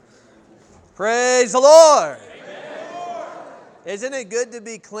Praise the Lord. Isn't it good to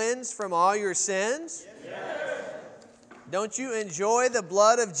be cleansed from all your sins? Yes. Don't you enjoy the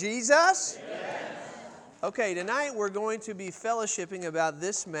blood of Jesus? Yes. Okay, tonight we're going to be fellowshipping about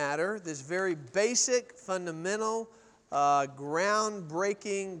this matter, this very basic, fundamental,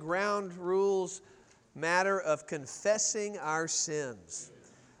 groundbreaking, ground rules matter of confessing our sins.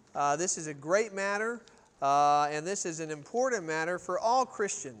 This is a great matter, and this is an important matter for all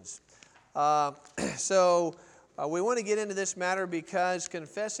Christians. We want to get into this matter because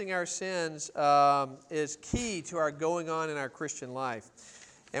confessing our sins is key to our going on in our Christian life.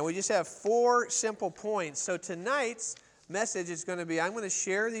 And we just have 4 simple points. So tonight's message is going to be, I'm going to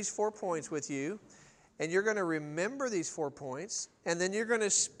share these 4 points with you, and you're going to remember these 4 points, and then you're going to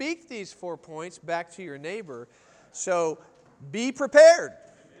speak these 4 points back to your neighbor. So be prepared.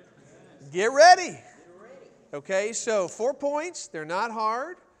 Get ready. Okay, so 4 points. They're not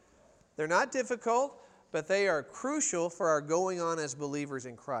hard. They're not difficult, but they are crucial for our going on as believers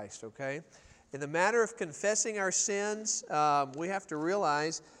in Christ, okay? In the matter of confessing our sins, we have to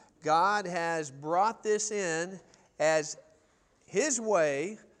realize God has brought this in as His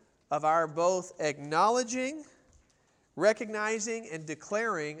way of our both acknowledging, recognizing, and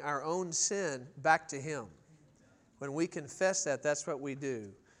declaring our own sin back to Him. When we confess that, that's what we do.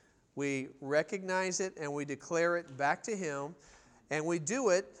 We recognize it and we declare it back to Him, and we do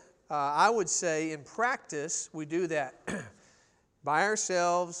it I would say in practice, we do that by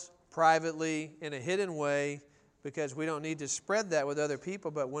ourselves, privately, in a hidden way, because we don't need to spread that with other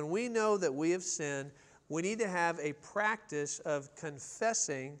people. But when we know that we have sinned, we need to have a practice of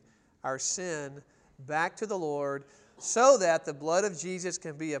confessing our sin back to the Lord so that the blood of Jesus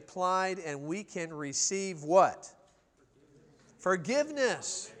can be applied and we can receive what?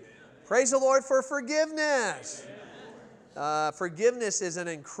 Forgiveness. Praise the Lord for forgiveness. Forgiveness is an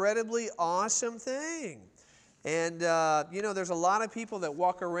incredibly awesome thing. And, there's a lot of people that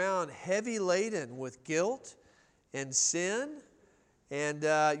walk around heavy laden with guilt and sin. And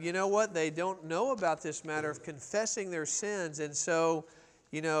you know what? They don't know about this matter of confessing their sins. And so,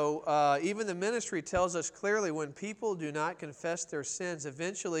 even the ministry tells us clearly when people do not confess their sins,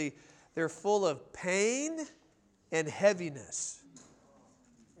 eventually they're full of pain and heaviness.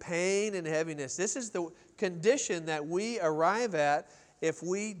 Pain and heaviness. This is the condition that we arrive at if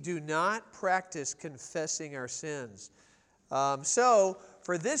we do not practice confessing our sins. So,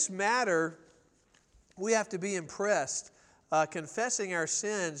 for this matter, we have to be impressed. Confessing our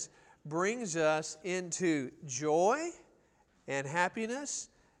sins brings us into joy and happiness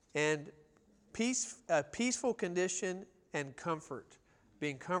and a peaceful condition and comfort,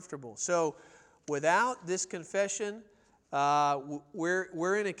 being comfortable. So, without this confession,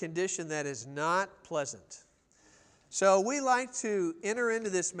 we're in a condition that is not pleasant. So we like to enter into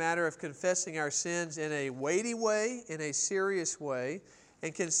this matter of confessing our sins in a weighty way, in a serious way,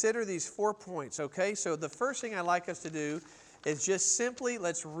 and consider these 4 points, okay? So the first thing I'd like us to do is just simply,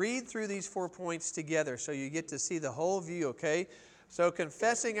 let's read through these 4 points together so you get to see the whole view, okay? So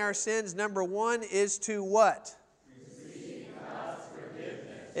confessing our sins, number 1 is to what? Receive God's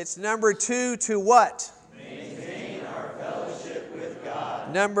forgiveness. It's number 2 to what?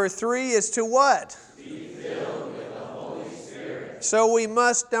 Number 3 is to what? Be filled with the Holy Spirit. So we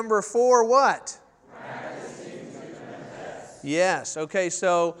must, number 4, what? Practicing to confess. Yes. Okay,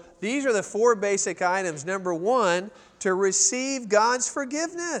 so these are the 4 basic items. Number 1, to receive God's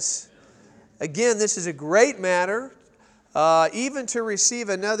forgiveness. Again, this is a great matter. Even to receive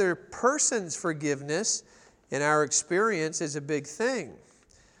another person's forgiveness, in our experience, is a big thing.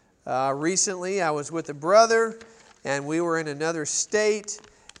 Recently, I was with a brother, and we were in another state,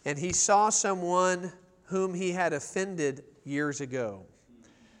 and he saw someone whom he had offended years ago.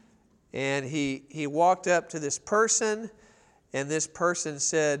 And he walked up to this person, and this person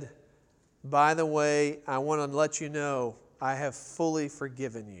said, "By the way, I want to let you know I have fully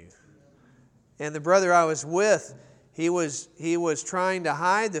forgiven you." And the brother I was with, he was trying to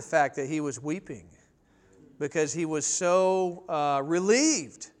hide the fact that he was weeping because he was so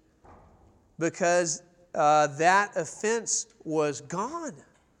relieved because that offense was gone.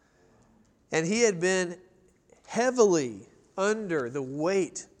 And he had been heavily under the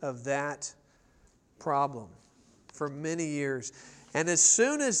weight of that problem for many years. And as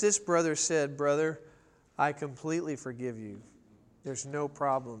soon as this brother said, "Brother, I completely forgive you. There's no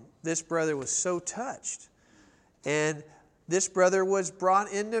problem," this brother was so touched. And this brother was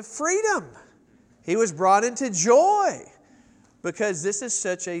brought into freedom. He was brought into joy because this is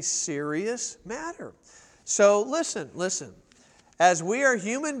such a serious matter. So listen. As we are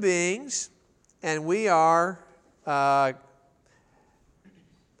human beings and we are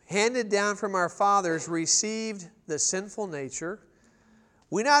handed down from our fathers, received the sinful nature.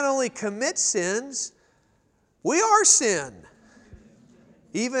 We not only commit sins, we are sin.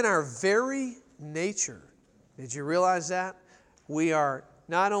 Even our very nature. Did you realize that? We are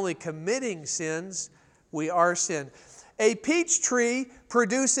not only committing sins, we are sin. A peach tree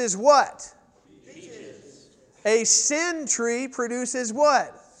produces what? Peaches. A sin tree produces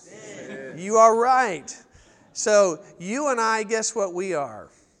what? Sin. You are right. So you and I, guess what we are?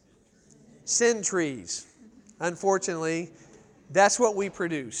 Sin trees. Unfortunately, that's what we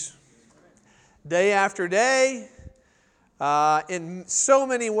produce. Day after day, in so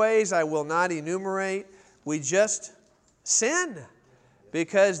many ways I will not enumerate, we just sin.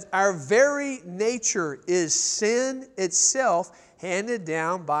 Because our very nature is sin itself, handed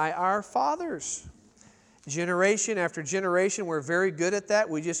down by our fathers. Generation after generation, we're very good at that.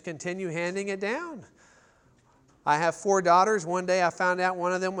 We just continue handing it down. I have 4 daughters. One day I found out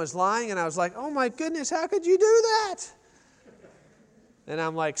one of them was lying, and I was like, oh my goodness, how could you do that? And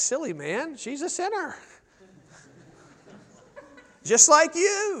I'm like, silly man, she's a sinner. Just like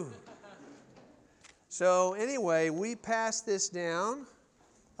you. So anyway, we pass this down.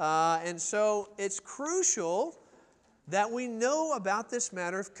 And so it's crucial that we know about this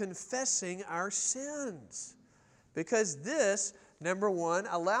matter of confessing our sins. Because this, number one,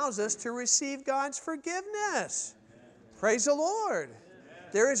 allows us to receive God's forgiveness. Praise the Lord.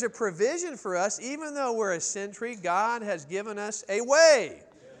 There is a provision for us, even though we're a sin tree, God has given us a way.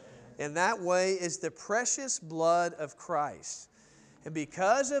 And that way is the precious blood of Christ. And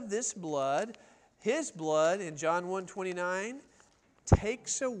because of this blood, His blood in John 1:29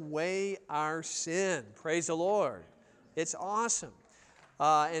 takes away our sin. Praise the Lord. It's awesome.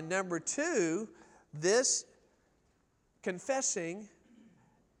 And number 2, this confessing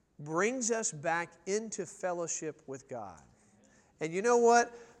brings us back into fellowship with God. And you know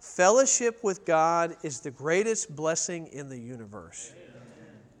what? Fellowship with God is the greatest blessing in the universe.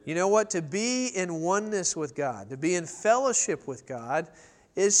 You know what? To be in oneness with God, to be in fellowship with God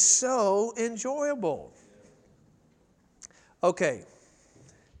is so enjoyable. Okay.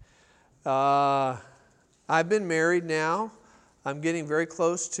 I've been married now. I'm getting very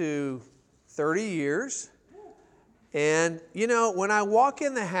close to 30 years. And, you know, when I walk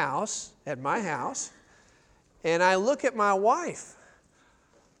in the house, at my house, and I look at my wife,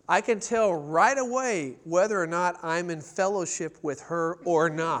 I can tell right away whether or not I'm in fellowship with her or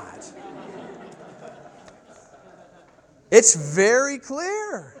not. It's very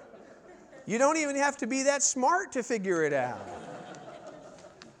clear. You don't even have to be that smart to figure it out.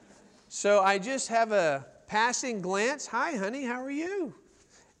 So I just have a passing glance. Hi, honey, how are you?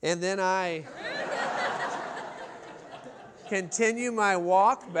 And then I continue my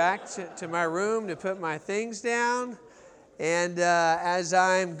walk back to my room to put my things down. And as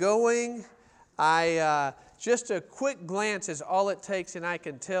I'm going, just a quick glance is all it takes, and I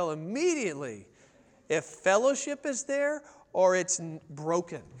can tell immediately if fellowship is there or it's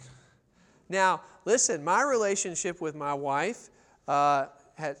broken. Now, listen, my relationship with my wife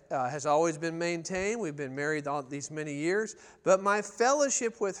has always been maintained. We've been married all these many years. But my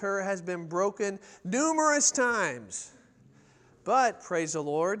fellowship with her has been broken numerous times. But, praise the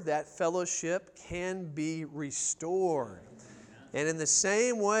Lord, that fellowship can be restored. And in the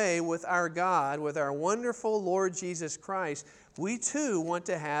same way with our God, with our wonderful Lord Jesus Christ, we too want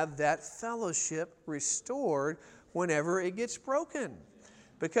to have that fellowship restored whenever it gets broken.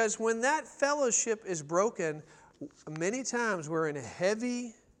 Because when that fellowship is broken, many times we're in a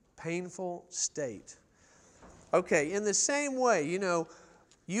heavy, painful state. Okay, in the same way, you know,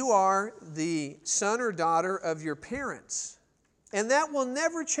 you are the son or daughter of your parents. And that will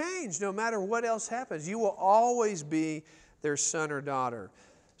never change no matter what else happens. You will always be their son or daughter.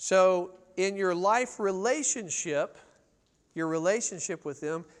 So in your life relationship, your relationship with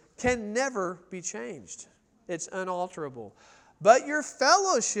them can never be changed. It's unalterable. But your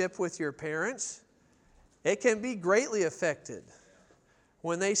fellowship with your parents, it can be greatly affected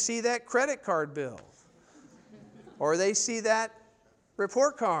when they see that credit card bill, or they see that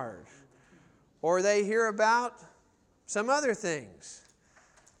report card, or they hear about some other things.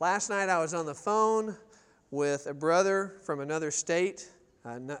 Last night I was on the phone with a brother from another state.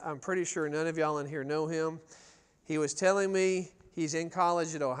 I'm pretty sure none of y'all in here know him. He was telling me he's in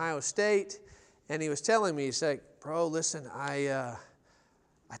college at Ohio State, and he was telling me, he's like, bro, listen, I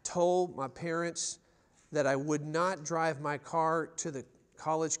told my parents that I would not drive my car to the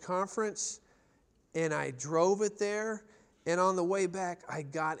college conference, and I drove it there, and on the way back, I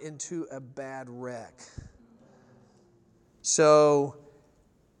got into a bad wreck. So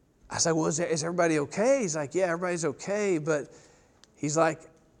I was like, well, is everybody okay? He's like, yeah, everybody's okay, but he's like,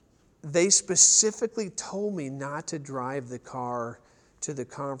 they specifically told me not to drive the car to the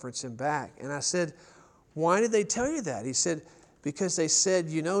conference and back. And I said, why did they tell you that? He said, because they said,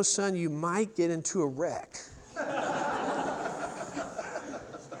 you know, son, you might get into a wreck.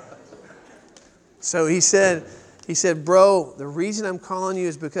 So he said, bro, the reason I'm calling you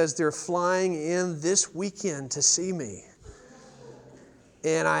is because they're flying in this weekend to see me.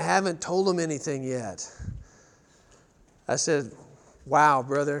 And I haven't told them anything yet. I said, wow,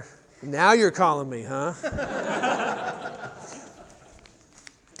 brother, now you're calling me, huh?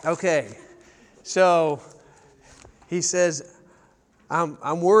 Okay, so he says,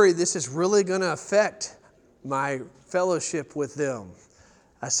 I'm worried this is really going to affect my fellowship with them.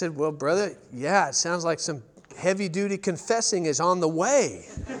 I said, well, brother, yeah, it sounds like some heavy-duty confessing is on the way.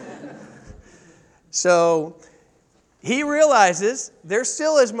 So he realizes they're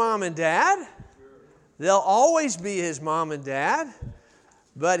still his mom and dad. They'll always be his mom and dad.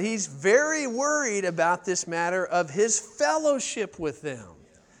 But he's very worried about this matter of his fellowship with them.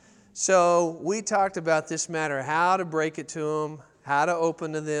 So we talked about this matter, how to break it to them, how to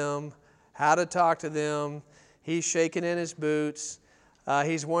open to them, how to talk to them. He's shaking in his boots.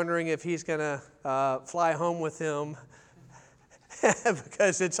 He's wondering if he's going to fly home with him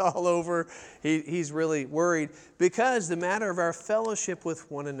because it's all over. He's really worried because the matter of our fellowship with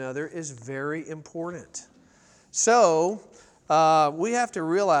one another is very important. So we have to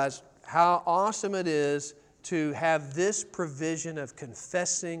realize how awesome it is to have this provision of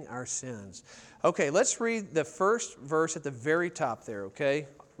confessing our sins. Okay, let's read the first verse at the very top there, okay?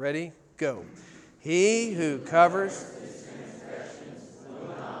 Ready? Go. He who covers his transgressions will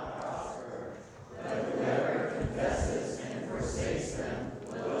not prosper, but whoever confesses and forsakes them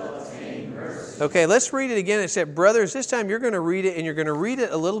will obtain mercy. Okay, let's read it again. It said, brothers, this time you're going to read it, and you're going to read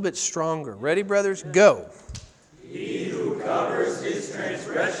it a little bit stronger. Ready, brothers? Go. He who covers his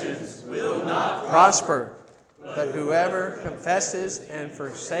transgressions will not Prosper, but whoever confesses and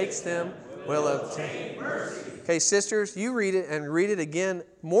forsakes them will obtain mercy. Okay, sisters, you read it and read it again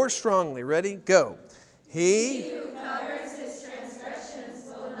more strongly. Ready? Go. He who covers his transgressions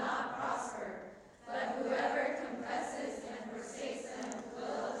will not prosper, but whoever confesses and forsakes them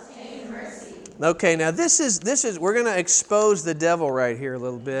will obtain mercy. Okay, now this is we're going to expose the devil right here a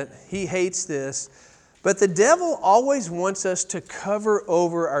little bit. He hates this. But the devil always wants us to cover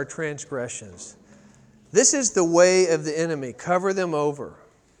over our transgressions. This is the way of the enemy. Cover them over.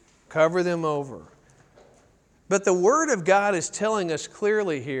 Cover them over. But the Word of God is telling us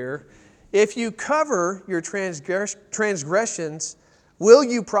clearly here, if you cover your transgressions, will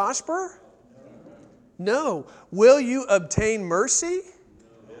you prosper? No. Will you obtain mercy?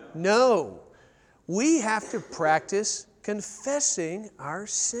 No. We have to practice confessing our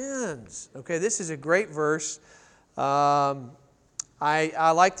sins. Okay, this is a great verse. I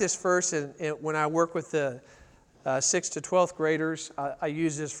like this verse, and when I work with the 6th to 12th graders, I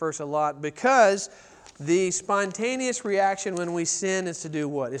use this verse a lot because the spontaneous reaction when we sin is to do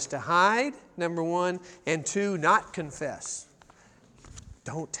what? It's to hide, number one, and two, not confess.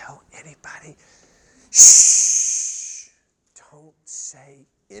 Don't tell anybody. Shh. Don't say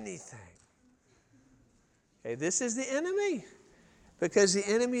anything. Okay, this is the enemy. Because the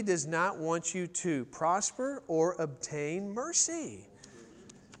enemy does not want you to prosper or obtain mercy.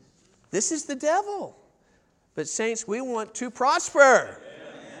 This is the devil. But saints, we want to prosper.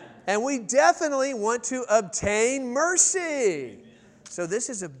 And we definitely want to obtain mercy. So this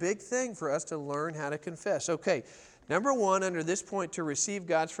is a big thing for us to learn how to confess. Okay, number one, under this point, to receive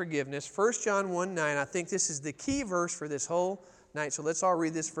God's forgiveness, 1 John 1:9. I think this is the key verse for this whole night. So let's all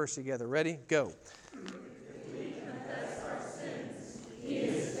read this verse together. Ready? Go. He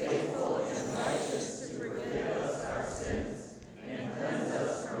is faithful and righteous to forgive us our sins and cleanse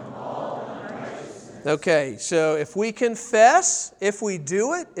us from all unrighteousness. Okay, so if we confess, if we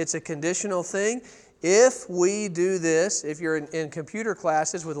do it, it's a conditional thing. If we do this, if you're in computer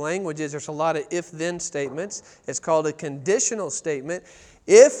classes with languages, there's a lot of if-then statements. It's called a conditional statement.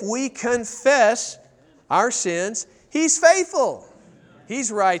 If we confess our sins, He's faithful.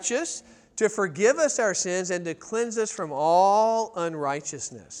 He's righteous to forgive us our sins and to cleanse us from all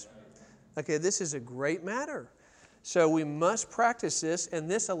unrighteousness. Okay, this is a great matter. So we must practice this, and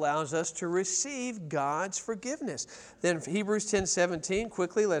this allows us to receive God's forgiveness. Then Hebrews 10:17,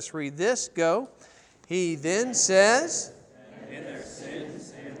 quickly, let's read this. Go. He then says, and in their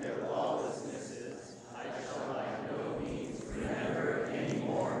sins and their lawlessnesses I shall by no means remember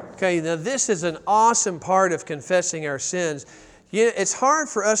anymore. Okay, now this is an awesome part of confessing our sins. You know, it's hard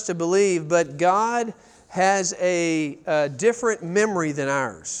for us to believe, but God has a different memory than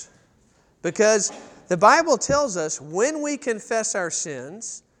ours. Because the Bible tells us when we confess our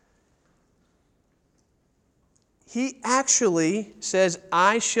sins, he actually says,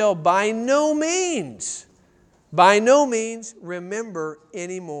 I shall by no means remember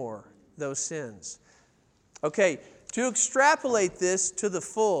anymore those sins. Okay, to extrapolate this to the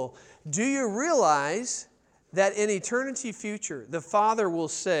full, do you realize that in eternity future, the Father will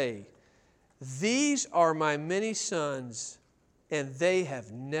say, these are my many sons, and they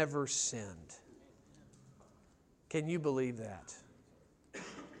have never sinned? Can you believe that?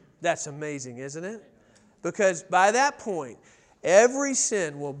 That's amazing, isn't it? Because by that point, every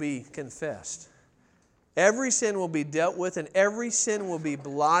sin will be confessed. Every sin will be dealt with, and every sin will be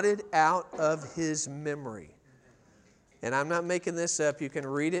blotted out of His memory. And I'm not making this up. You can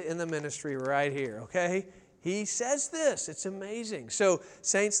read it in the ministry right here, okay? He says this. It's amazing. So,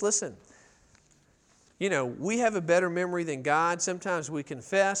 saints, listen. You know, we have a better memory than God. Sometimes we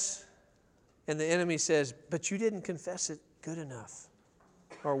confess, and the enemy says, but you didn't confess it good enough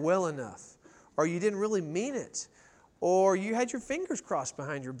or well enough, or you didn't really mean it, or you had your fingers crossed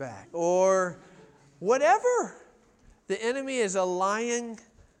behind your back, or whatever. The enemy is a lying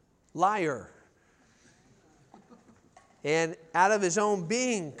liar. And out of his own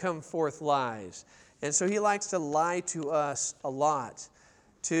being come forth lies. And so he likes to lie to us a lot,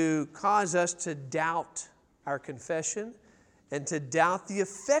 to cause us to doubt our confession and to doubt the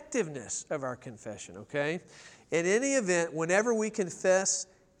effectiveness of our confession, okay? In any event, whenever we confess,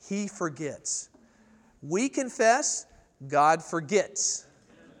 He forgets. We confess, God forgets.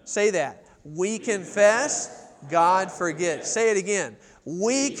 Say that. We confess, God forgets. Say it again.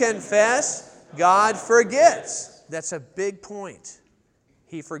 We confess, God forgets. That's a big point.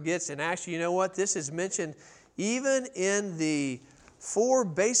 He forgets. And actually, you know what? This is mentioned even in the 4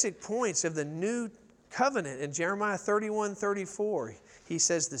 basic points of the new covenant in Jeremiah 31:34. He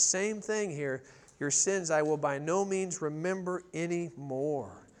says the same thing here. Your sins I will by no means remember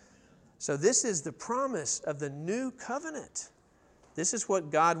anymore. So this is the promise of the new covenant. This is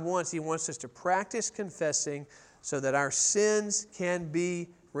what God wants. He wants us to practice confessing so that our sins can be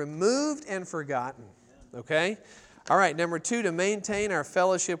removed and forgotten. Okay? All right, number 2, to maintain our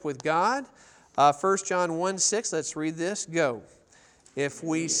fellowship with God. 1 John 1:6, let's read this. Go. If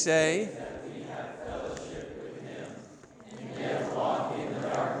we say that we have fellowship with Him and yet walk in the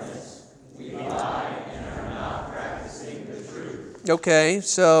darkness, we lie and are not practicing the truth. Okay,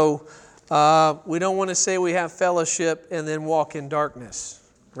 so we don't want to say we have fellowship and then walk in darkness,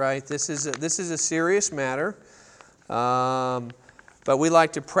 right? This is a serious matter. But we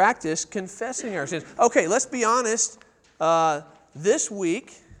like to practice confessing our sins. Okay, let's be honest. This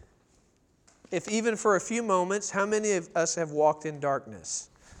week, if even for a few moments, how many of us have walked in darkness?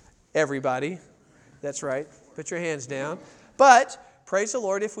 Everybody. That's right. Put your hands down. But, praise the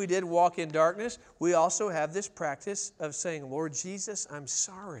Lord, if we did walk in darkness, we also have this practice of saying, Lord Jesus, I'm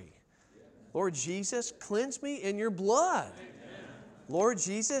sorry. Lord Jesus, cleanse me in your blood. Lord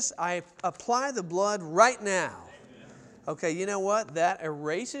Jesus, I apply the blood right now. Okay, you know what? That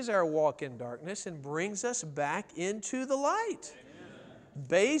erases our walk in darkness and brings us back into the light.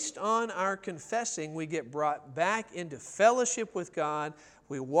 Based on our confessing, we get brought back into fellowship with God.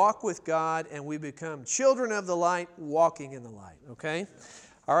 We walk with God, and we become children of the light, walking in the light. Okay?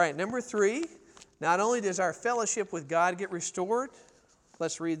 All right, number 3. Not only does our fellowship with God get restored,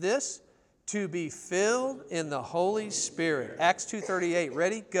 let's read this. To be filled in the Holy Spirit. Acts 2:38.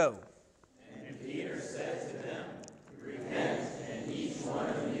 Ready? Go. And Peter said to them, repent, and each one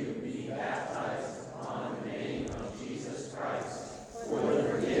of you be baptized upon the name of Jesus Christ for the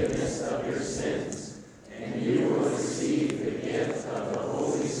forgiveness of your sins, and you will receive the gift of the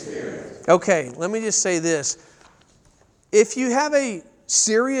Holy Spirit. Okay, let me just say this. If you have a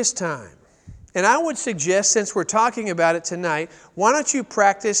serious time, and I would suggest, since we're talking about it tonight, why don't you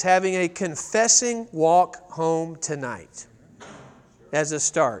practice having a confessing walk home tonight as a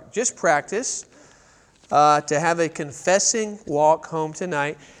start? Just practice to have a confessing walk home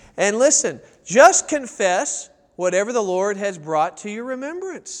tonight. And listen, just confess whatever the Lord has brought to your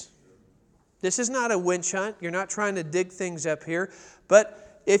remembrance. This is not a witch hunt. You're not trying to dig things up here.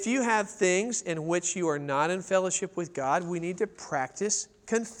 But if you have things in which you are not in fellowship with God, we need to practice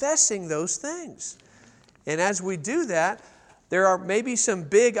confessing those things. And as we do that, there are maybe some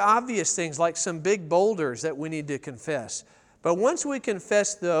big obvious things, like some big boulders that we need to confess. But once we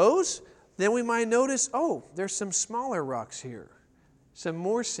confess those, then we might notice, oh, there's some smaller rocks here, some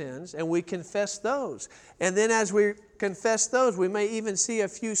more sins, and we confess those. And then as we confess those, we may even see a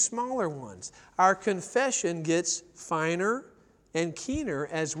few smaller ones. Our confession gets finer and keener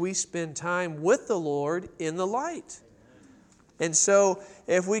as we spend time with the Lord in the light. And so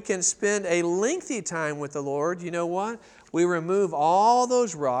if we can spend a lengthy time with the Lord, you know what? We remove all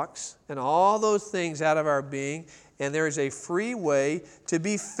those rocks and all those things out of our being, and there is a free way to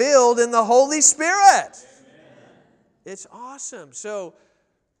be filled in the Holy Spirit. It's awesome. So,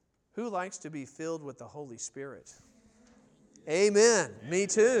 who likes to be filled with the Holy Spirit? Amen. Me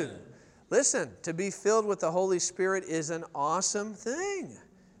too. Listen, to be filled with the Holy Spirit is an awesome thing.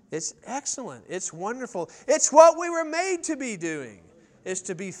 It's excellent. It's wonderful. It's what we were made to be doing, is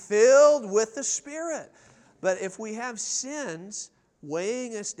to be filled with the Spirit. But if we have sins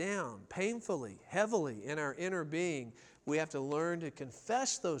weighing us down painfully, heavily in our inner being, we have to learn to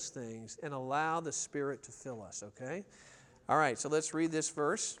confess those things and allow the Spirit to fill us, okay? All right, so let's read this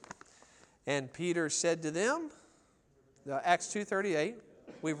verse. And Peter said to them, Acts 2:38.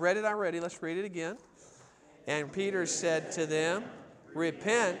 We've read it already. Let's read it again. And Peter said to them,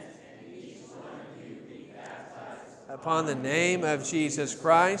 repent upon the name of Jesus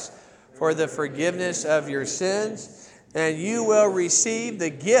Christ for the forgiveness of your sins, and you will receive the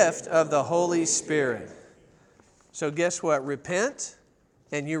gift of the Holy Spirit. So guess what? Repent,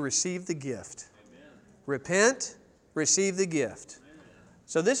 and you receive the gift. Amen. Repent, receive the gift. Amen.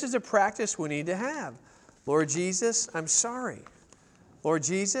 So this is a practice we need to have. Lord Jesus, I'm sorry. Lord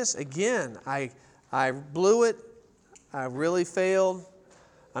Jesus, again, I blew it. I really failed.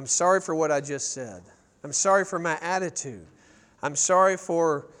 I'm sorry for what I just said. I'm sorry for my attitude. I'm sorry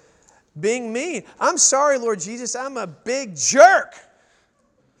for being mean. I'm sorry, Lord Jesus, I'm a big jerk.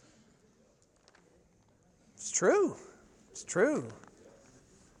 It's true. It's true.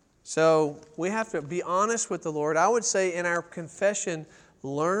 So we have to be honest with the Lord. I would say in our confession,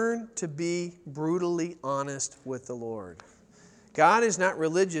 learn to be brutally honest with the Lord. God is not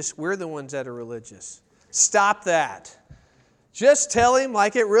religious. We're the ones that are religious. Stop that. Just tell Him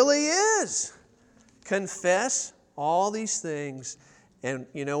like it really is. Confess all these things. And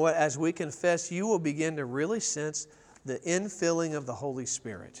you know what? As we confess, you will begin to really sense the infilling of the Holy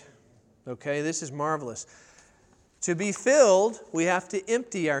Spirit. Okay? This is marvelous. To be filled, we have to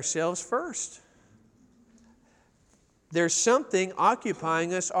empty ourselves first. There's something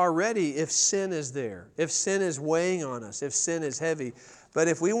occupying us already if sin is there, if sin is weighing on us, if sin is heavy. But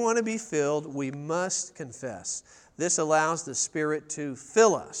if we want to be filled, we must confess. This allows the Spirit to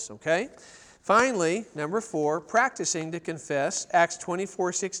fill us, okay? Finally, number 4, practicing to confess. Acts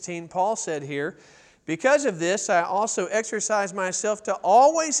 24:16, Paul said here, because of this, I also exercise myself to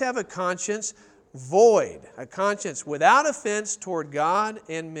always have a conscience void, a conscience without offense toward God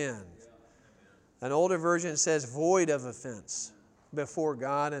and men. An older version says void of offense before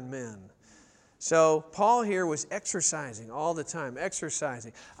God and men. So Paul here was exercising all the time,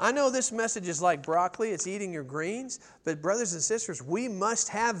 exercising. I know this message is like broccoli, it's eating your greens, but brothers and sisters, we must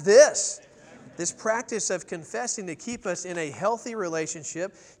have this practice of confessing to keep us in a healthy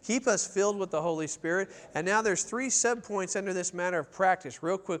relationship, keep us filled with the Holy Spirit. And now there's 3 subpoints under this matter of practice.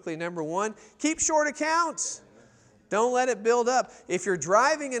 Real quickly, number 1, keep short accounts. Don't let it build up. If you're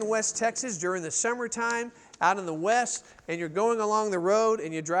driving in West Texas during the summertime, out in the west, and you're going along the road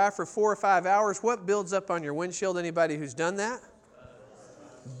and you drive for 4 or 5 hours, what builds up on your windshield? Anybody who's done that?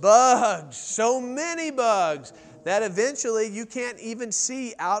 Bugs. So many bugs that eventually you can't even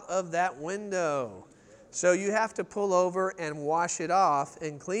see out of that window. So you have to pull over and wash it off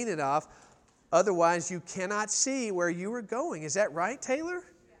and clean it off. Otherwise, you cannot see where you were going. Is that right, Taylor?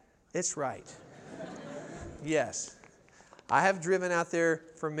 It's right. Yes. I have driven out there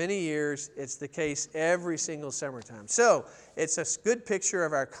for many years. It's the case every single summertime. So it's a good picture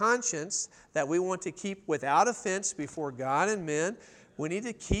of our conscience that we want to keep without offense before God and men. We need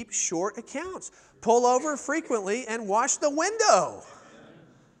to keep short accounts. Pull over frequently and wash the window.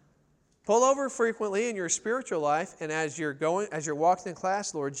 Pull over frequently in your spiritual life, and as you're walking in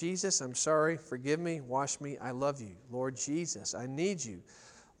class, Lord Jesus, I'm sorry, forgive me, wash me, I love you. Lord Jesus, I need you.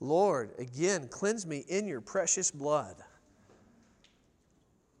 Lord, again, cleanse me in your precious blood.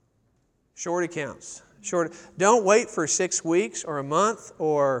 Short accounts. Don't wait for 6 weeks or a month,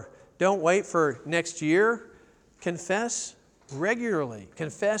 or don't wait for next year. Confess regularly.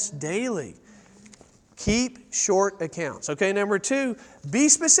 Confess daily. Keep short accounts. Okay, number 2, be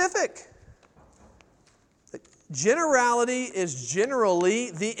specific. Generality is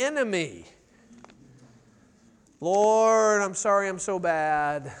generally the enemy. Lord, I'm sorry I'm so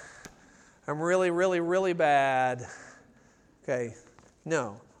bad. I'm really, really, really bad. Okay,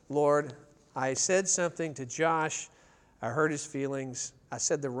 no. Lord, I said something to Josh. I hurt his feelings. I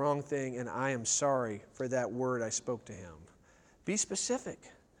said the wrong thing, and I am sorry for that word I spoke to him. Be specific.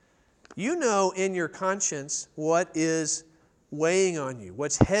 You know in your conscience what is weighing on you,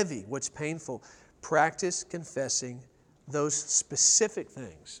 what's heavy, what's painful. Practice confessing those specific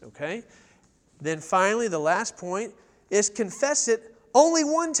things, okay? Then finally, the last point is confess it only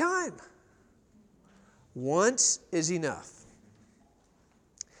one time. Once is enough.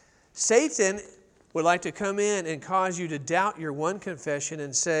 Satan would like to come in and cause you to doubt your one confession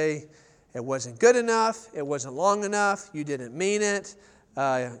and say, it wasn't good enough, it wasn't long enough, you didn't mean it,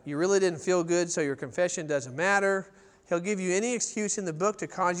 you really didn't feel good, so your confession doesn't matter. He'll give you any excuse in the book to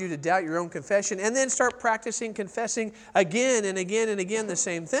cause you to doubt your own confession and then start practicing confessing again and again and again the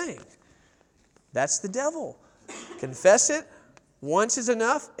same thing. That's the devil. Confess it, once is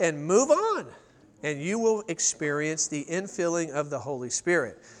enough, and move on. And you will experience the infilling of the Holy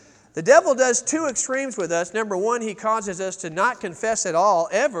Spirit. The devil does two extremes with us. Number one, he causes us to not confess at all,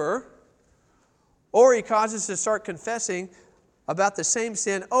 ever. Or he causes us to start confessing about the same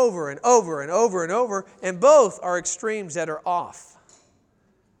sin over and over and over and over. And both are extremes that are off.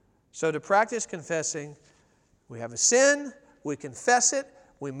 So to practice confessing, we have a sin, we confess it,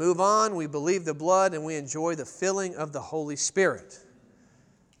 we move on, we believe the blood, and we enjoy the filling of the Holy Spirit.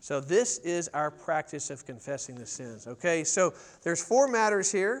 So this is our practice of confessing the sins. Okay, so there's 4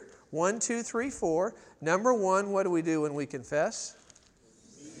 matters here. 1, 2, 3, 4. Number 1, what do we do when we confess?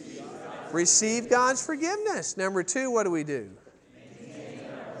 Receive God's forgiveness. Number 2, what do we do?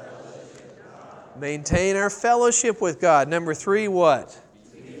 Maintain our fellowship with God. Number 3, what?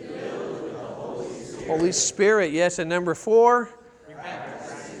 Holy Spirit. Yes, and number 4?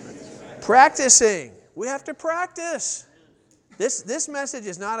 Practicing. We have to practice. This message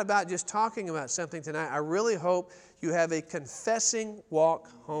is not about just talking about something tonight. I really hope you have a confessing walk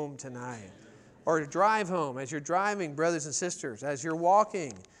home tonight. Or drive home. As you're driving, brothers and sisters, as you're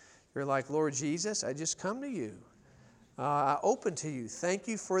walking, you're like, Lord Jesus, I just come to you. I open to you. Thank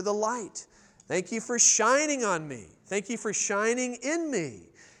you for the light. Thank you for shining on me. Thank you for shining in me.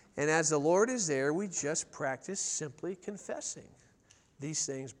 And as the Lord is there, we just practice simply confessing these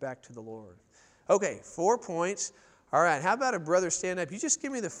things back to the Lord. Okay, 4 points. All right, how about a brother stand up? You just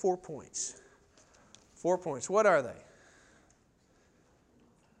give me the 4 points. 4 points. What are they?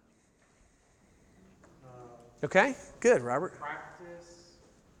 Okay, good, Robert. Practice,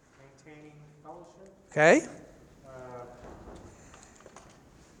 maintaining fellowship. Okay.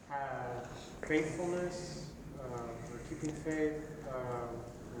 Faithfulness, or keeping faith. I'm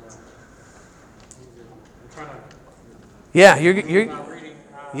trying to. Yeah, you're reading.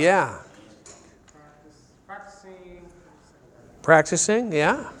 yeah. Practicing,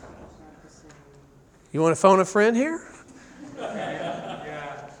 yeah. You want to phone a friend here? I can do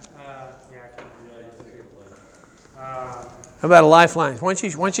that. How about a lifeline? Why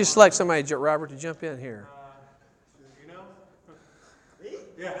don't you select somebody, Robert, to jump in here? You know? Me?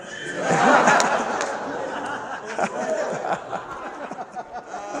 Yeah.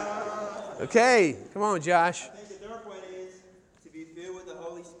 Okay, come on, Josh. I think the third point is to be filled with the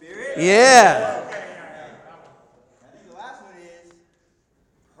Holy Spirit. Yeah. I think the last one is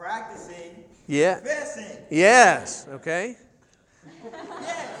practicing. Yeah. Confessing. Yes. Okay.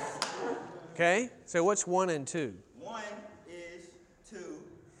 Yes. Okay. So what's 1 and 2? 1 is to.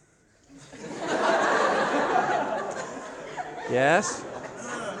 Yes.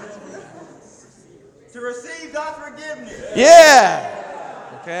 To receive God's forgiveness.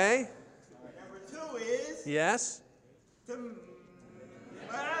 Yeah. Okay. Number 2 is Yes. to.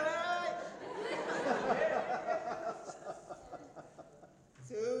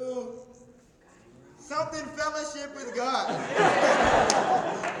 To something fellowship with God.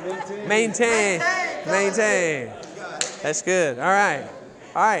 Maintain. That's good. All right.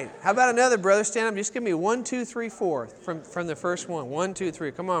 All right. How about another brother? Stand up. Just give me 1, 2, 3, 4 from the first one. 1, 2,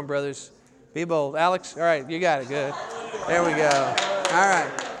 3. Come on, brothers. Be bold. Alex. All right. You got it. Good. There we go. All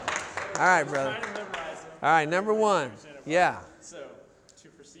right. All right, brother. All right. Number 1. Yeah. So, to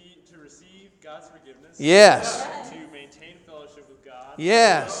receive God's forgiveness. Yes. To maintain fellowship with God.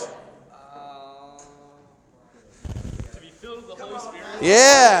 Yes. To be filled with the Holy Spirit.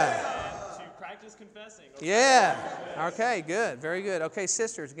 Yeah. To practice confessing. Yeah. Okay, good. Very good. Okay,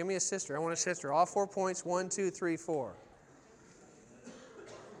 sisters, give me a sister. I want a sister. All 4 points. 1, 2, 3, 4.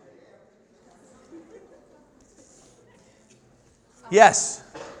 Yes.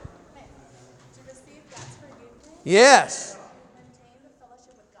 To receive God's forgiveness. Yes. Maintain the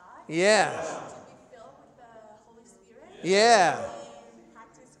fellowship with God. Yes. To be filled with the Holy Spirit. Yeah. And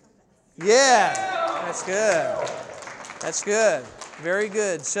practice confess. Yeah. That's good. That's good. Very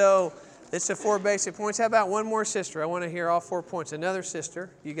good. So, it's the 4 basic points. How about one more sister? I want to hear all 4 points. Another sister.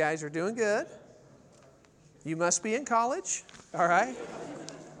 You guys are doing good. You must be in college. All right.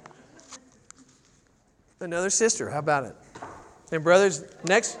 Another sister. How about it? And brothers,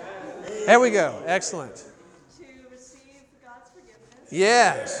 next. There we go. Excellent. To receive God's forgiveness.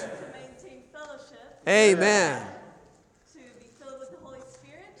 Yes. To maintain fellowship. Amen.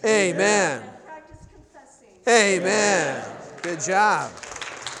 Amen. And practice confessing. Amen. Good job.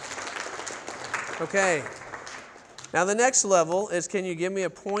 Okay. Now the next level is, can you give me a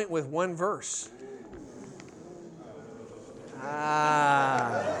point with one verse?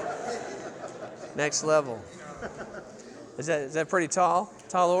 Next level. Is that pretty tall?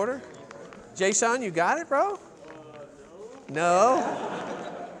 Tall order? Jason, you got it, bro?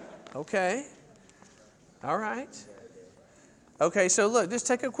 No? Okay. All right. Okay, so look, just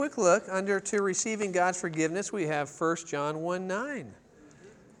take a quick look. Under to receiving God's forgiveness, we have 1 John 1:9.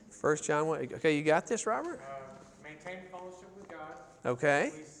 1 John 1. Okay, you got this, Robert? Maintain fellowship with God.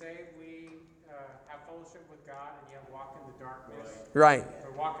 Okay. We say we have fellowship with God and yet walk in the darkness. Right.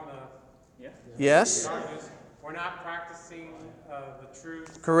 Or walk in the Yes? darkness. We're not practicing the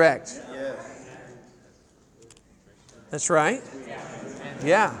truth. Correct. Yes. That's right.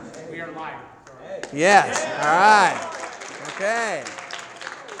 Yeah. We are lying. Yes. All right. Okay.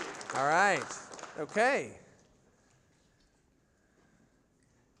 All right. Okay.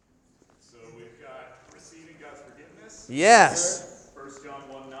 So we've got receiving God's forgiveness. Yes. 1 John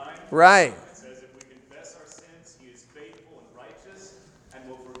 1:9. Right. It says, if we confess our sins, he is faithful and righteous and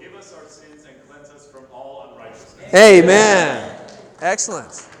will forgive us our sins and cleanse us from all unrighteousness. Amen.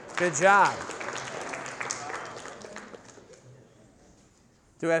 Excellent. Good job.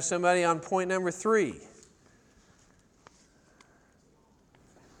 Do I have somebody on point number 3?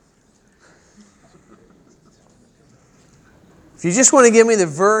 If you just want to give me the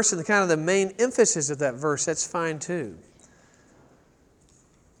verse and the kind of the main emphasis of that verse, that's fine too.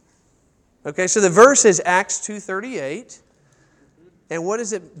 Okay, so the verse is Acts 2:38. And what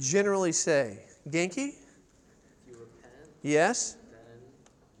does it generally say? Genki? If you repent, Yes? then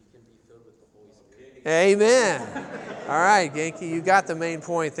you can be filled with the Holy Spirit. Amen. All right, Genki, you got the main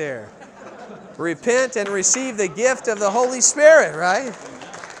point there. Repent and receive the gift of the Holy Spirit, right?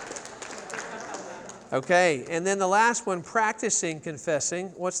 Okay, and then the last one, practicing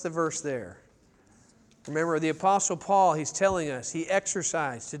confessing. What's the verse there? Remember, the Apostle Paul, he's telling us he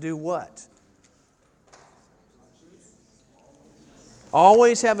exercised to do what?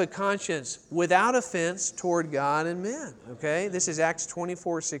 Always have a conscience without offense toward God and men. Okay, this is Acts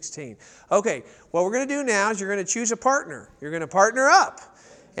 24:16. Okay, what we're going to do now is you're going to choose a partner. You're going to partner up.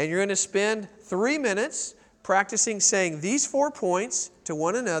 And you're going to spend 3 minutes practicing saying these 4 points to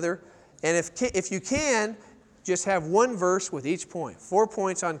one another. And if you can, just have one verse with each point. 4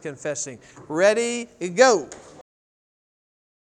 points on confessing. Ready, go.